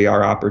is really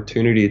our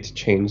opportunity to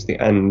change the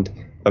end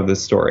of the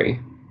story.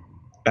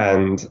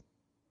 And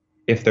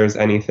if there's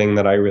anything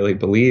that I really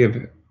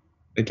believe,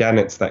 again,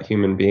 it's that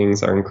human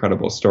beings are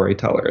incredible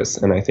storytellers.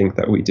 And I think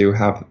that we do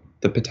have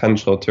the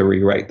potential to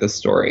rewrite the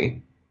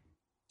story.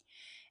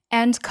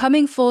 And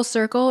coming full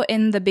circle,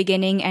 in the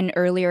beginning and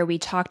earlier, we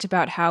talked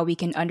about how we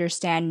can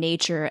understand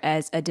nature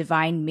as a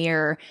divine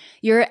mirror.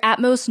 Your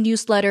Atmos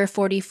newsletter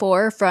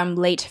 44 from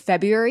late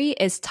February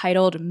is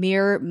titled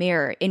Mirror,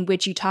 Mirror, in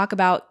which you talk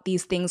about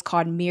these things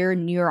called mirror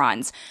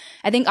neurons.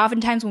 I think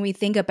oftentimes when we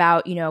think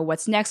about,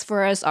 what's next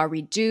for us, are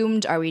we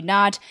doomed, are we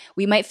not,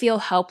 we might feel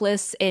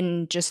helpless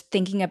in just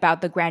thinking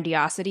about the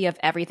grandiosity of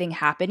everything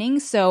happening.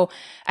 So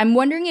I'm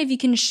wondering if you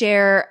can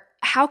share,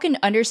 how can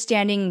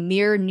understanding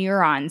mirror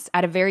neurons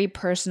at a very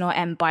personal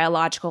and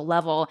biological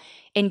level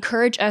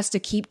encourage us to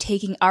keep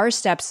taking our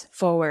steps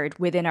forward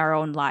within our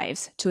own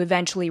lives to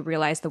eventually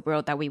realize the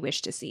world that we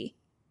wish to see?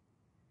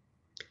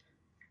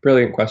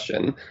 Brilliant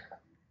question.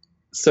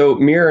 So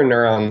mirror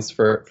neurons,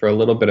 for a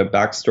little bit of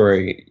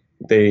backstory,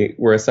 they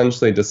were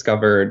essentially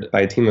discovered by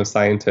a team of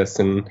scientists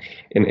in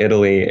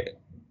Italy,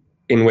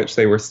 in which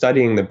they were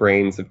studying the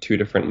brains of two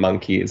different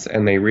monkeys.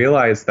 And they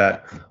realized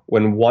that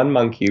when one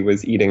monkey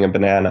was eating a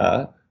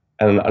banana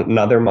and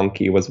another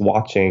monkey was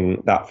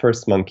watching that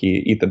first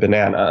monkey eat the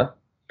banana,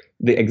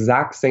 the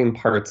exact same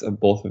parts of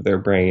both of their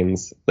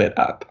brains lit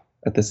up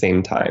at the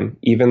same time,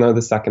 even though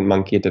the second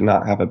monkey did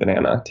not have a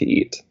banana to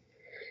eat.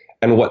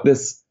 And what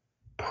this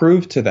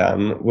proved to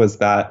them was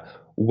that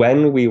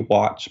when we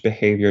watch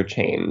behavior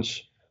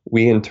change,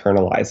 we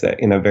internalize it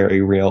in a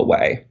very real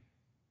way.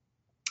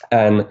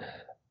 And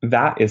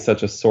that is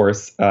such a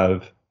source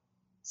of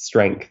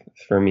strength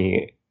for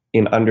me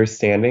in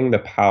understanding the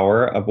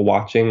power of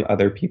watching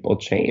other people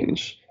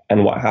change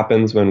and what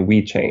happens when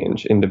we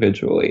change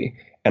individually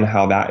and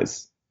how that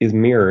is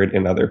mirrored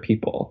in other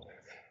people.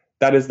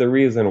 That is the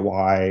reason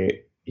why,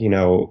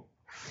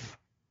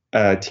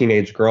 a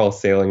teenage girl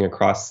sailing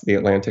across the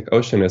Atlantic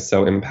Ocean is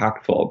so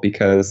impactful,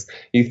 because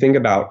you think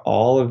about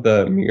all of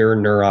the mirror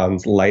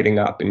neurons lighting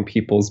up in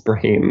people's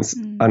brains,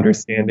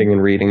 understanding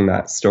and reading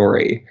that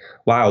story.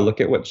 Wow, look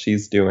at what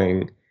she's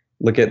doing.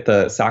 Look at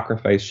the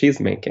sacrifice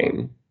she's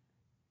making.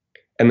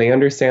 And they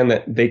understand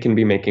that they can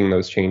be making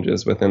those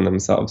changes within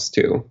themselves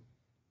too.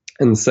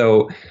 And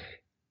so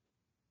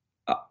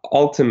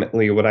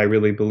ultimately, what I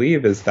really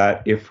believe is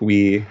that if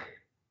we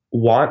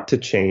want to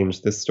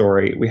change the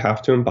story, we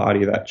have to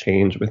embody that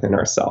change within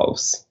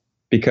ourselves,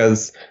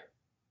 because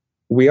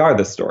we are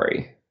the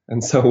story.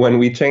 And so when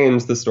we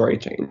change, the story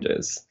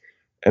changes.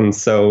 And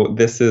so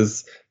this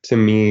is, to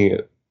me,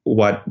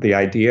 what the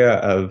idea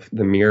of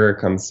the mirror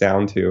comes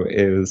down to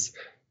is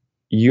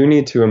you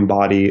need to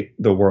embody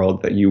the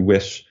world that you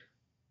wish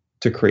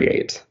to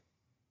create.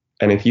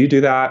 And if you do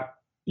that,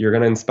 you're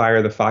going to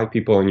inspire the 5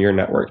 people in your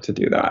network to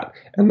do that.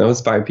 And those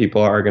 5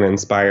 people are going to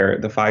inspire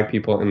the 5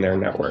 people in their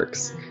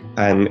networks.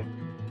 And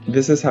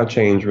this is how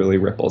change really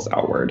ripples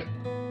outward.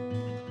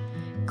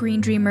 Green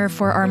Dreamer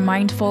for our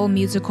mindful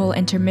musical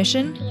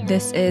intermission.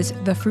 This is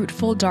The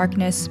Fruitful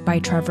Darkness by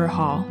Trevor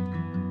Hall.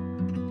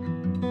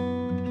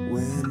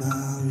 When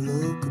I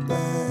look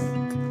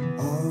back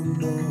on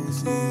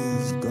those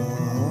years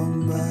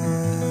gone by,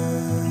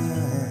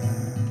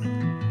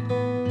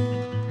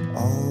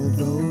 all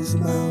those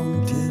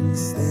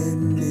mountains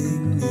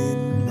standing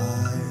in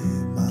my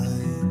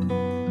mind,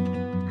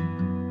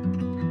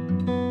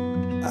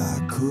 I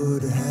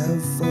could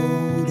have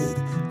folded,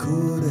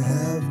 could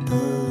have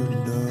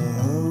turned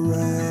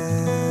around,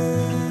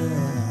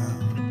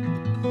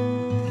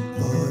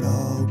 but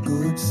all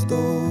good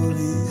stories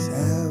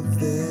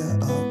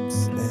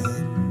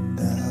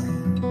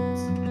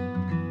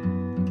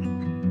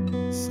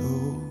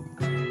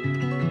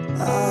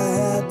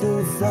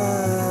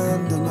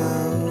find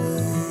my way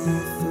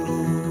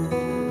through.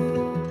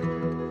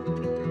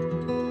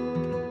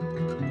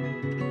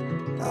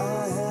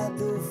 I had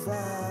to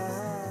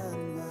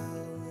find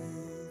my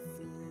way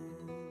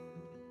through.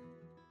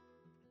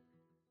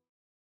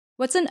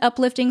 What's an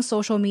uplifting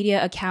social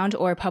media account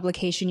or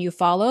publication you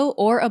follow,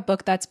 or a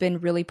book that's been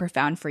really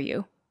profound for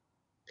you?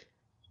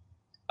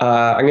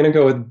 I'm going to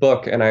go with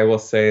book, and I will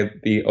say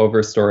The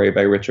Overstory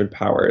by Richard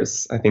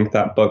Powers. I think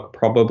that book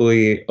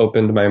probably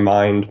opened my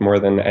mind more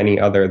than any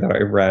other that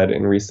I've read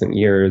in recent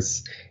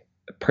years,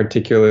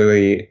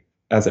 particularly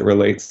as it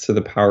relates to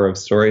the power of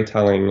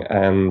storytelling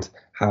and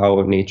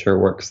how nature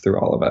works through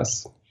all of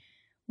us.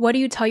 What do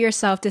you tell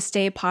yourself to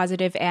stay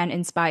positive and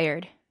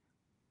inspired?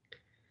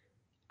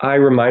 I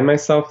remind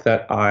myself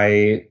that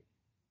I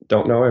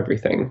don't know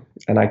everything,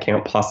 and I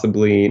can't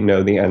possibly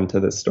know the end to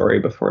this story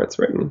before it's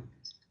written.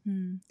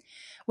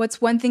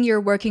 What's one thing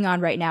you're working on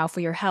right now for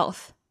your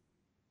health?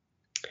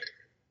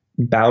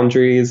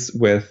 Boundaries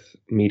with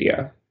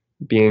media.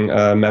 Being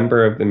a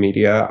member of the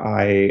media,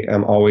 I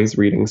am always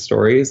reading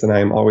stories and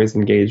I'm always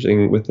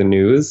engaging with the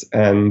news.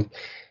 And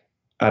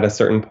at a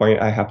certain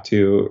point, I have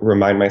to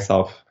remind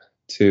myself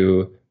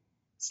to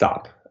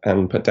stop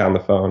and put down the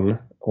phone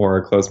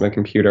or close my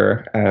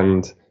computer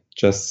and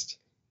just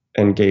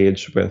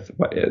engage with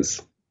what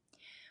is.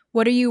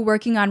 What are you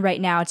working on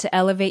right now to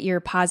elevate your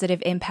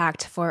positive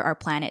impact for our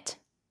planet?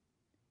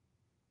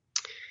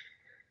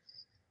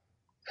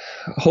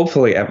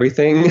 Hopefully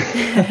everything.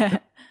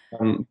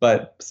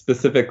 But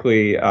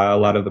specifically, a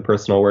lot of the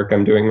personal work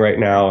I'm doing right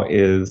now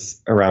is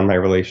around my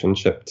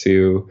relationship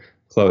to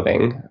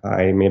clothing.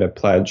 I made a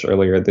pledge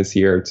earlier this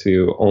year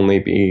to only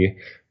be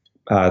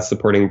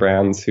supporting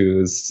brands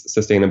whose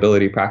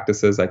sustainability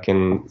practices I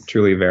can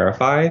truly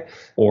verify,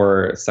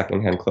 or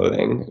secondhand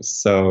clothing.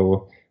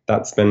 So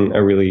that's been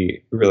a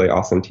really, really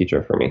awesome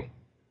teacher for me.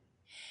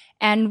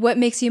 And what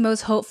makes you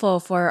most hopeful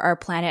for our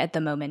planet at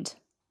the moment?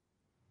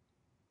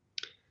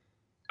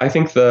 I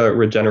think the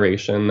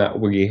regeneration that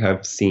we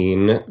have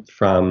seen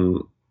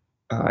from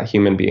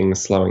human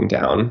beings slowing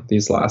down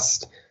these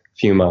last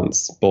few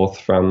months, both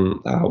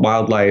from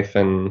wildlife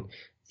and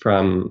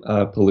from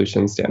a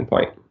pollution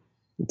standpoint.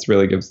 It's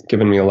really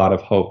given me a lot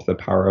of hope, the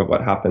power of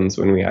what happens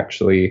when we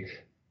actually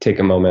take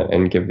a moment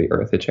and give the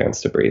earth a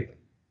chance to breathe.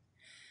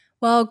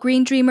 Well,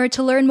 Green Dreamer,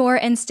 to learn more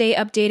and stay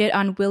updated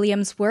on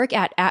William's work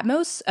at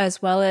Atmos,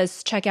 as well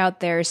as check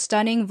out their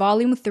stunning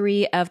Volume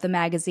 3 of the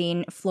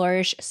magazine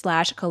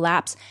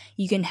Flourish/Collapse,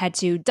 you can head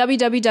to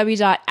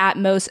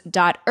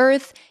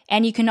www.atmos.earth,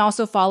 and you can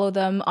also follow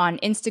them on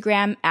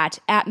Instagram at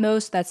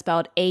Atmos, that's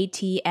spelled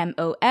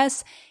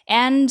ATMOS,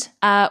 and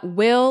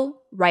Will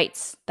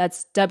Wrights,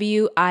 that's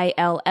WILLWRIGHTS.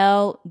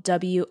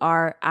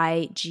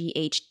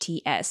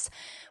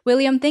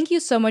 William, thank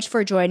you so much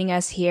for joining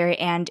us here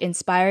and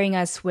inspiring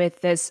us with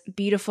this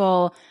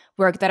beautiful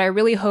work that I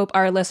really hope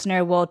our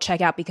listener will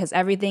check out, because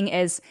everything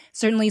is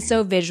certainly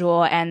so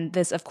visual, and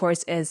this, of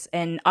course, is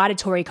an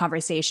auditory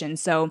conversation.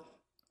 So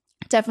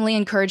definitely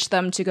encourage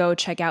them to go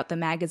check out the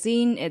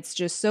magazine. It's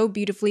just so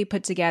beautifully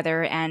put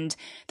together, and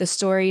the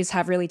stories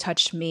have really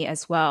touched me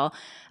as well.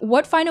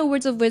 What final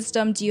words of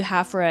wisdom do you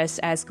have for us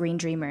as Green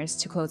Dreamers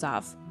to close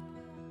off?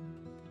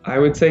 I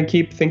would say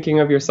keep thinking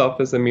of yourself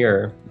as a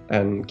mirror,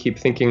 and keep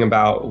thinking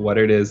about what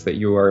it is that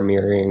you are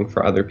mirroring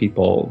for other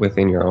people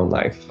within your own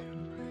life.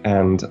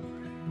 And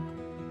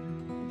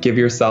give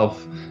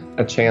yourself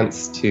a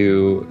chance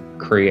to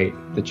create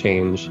the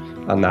change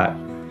on that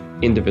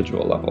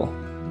individual level.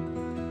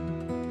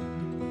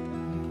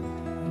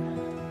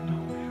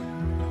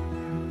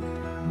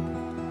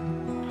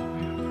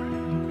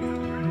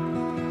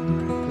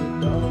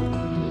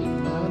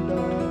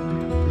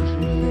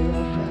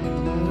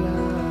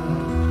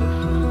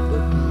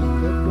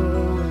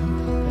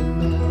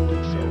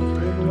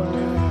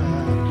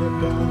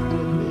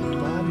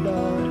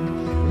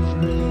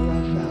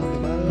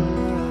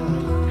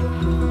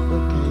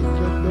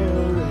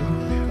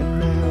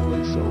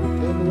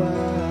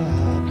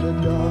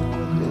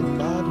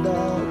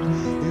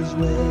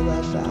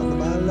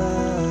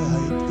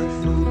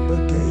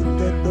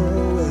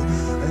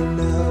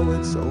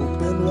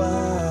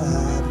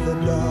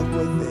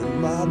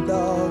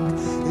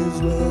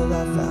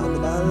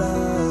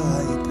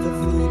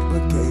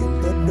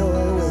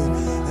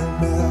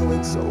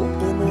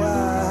 Open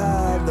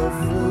wide, the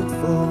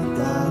fruitful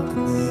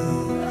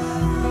darkness.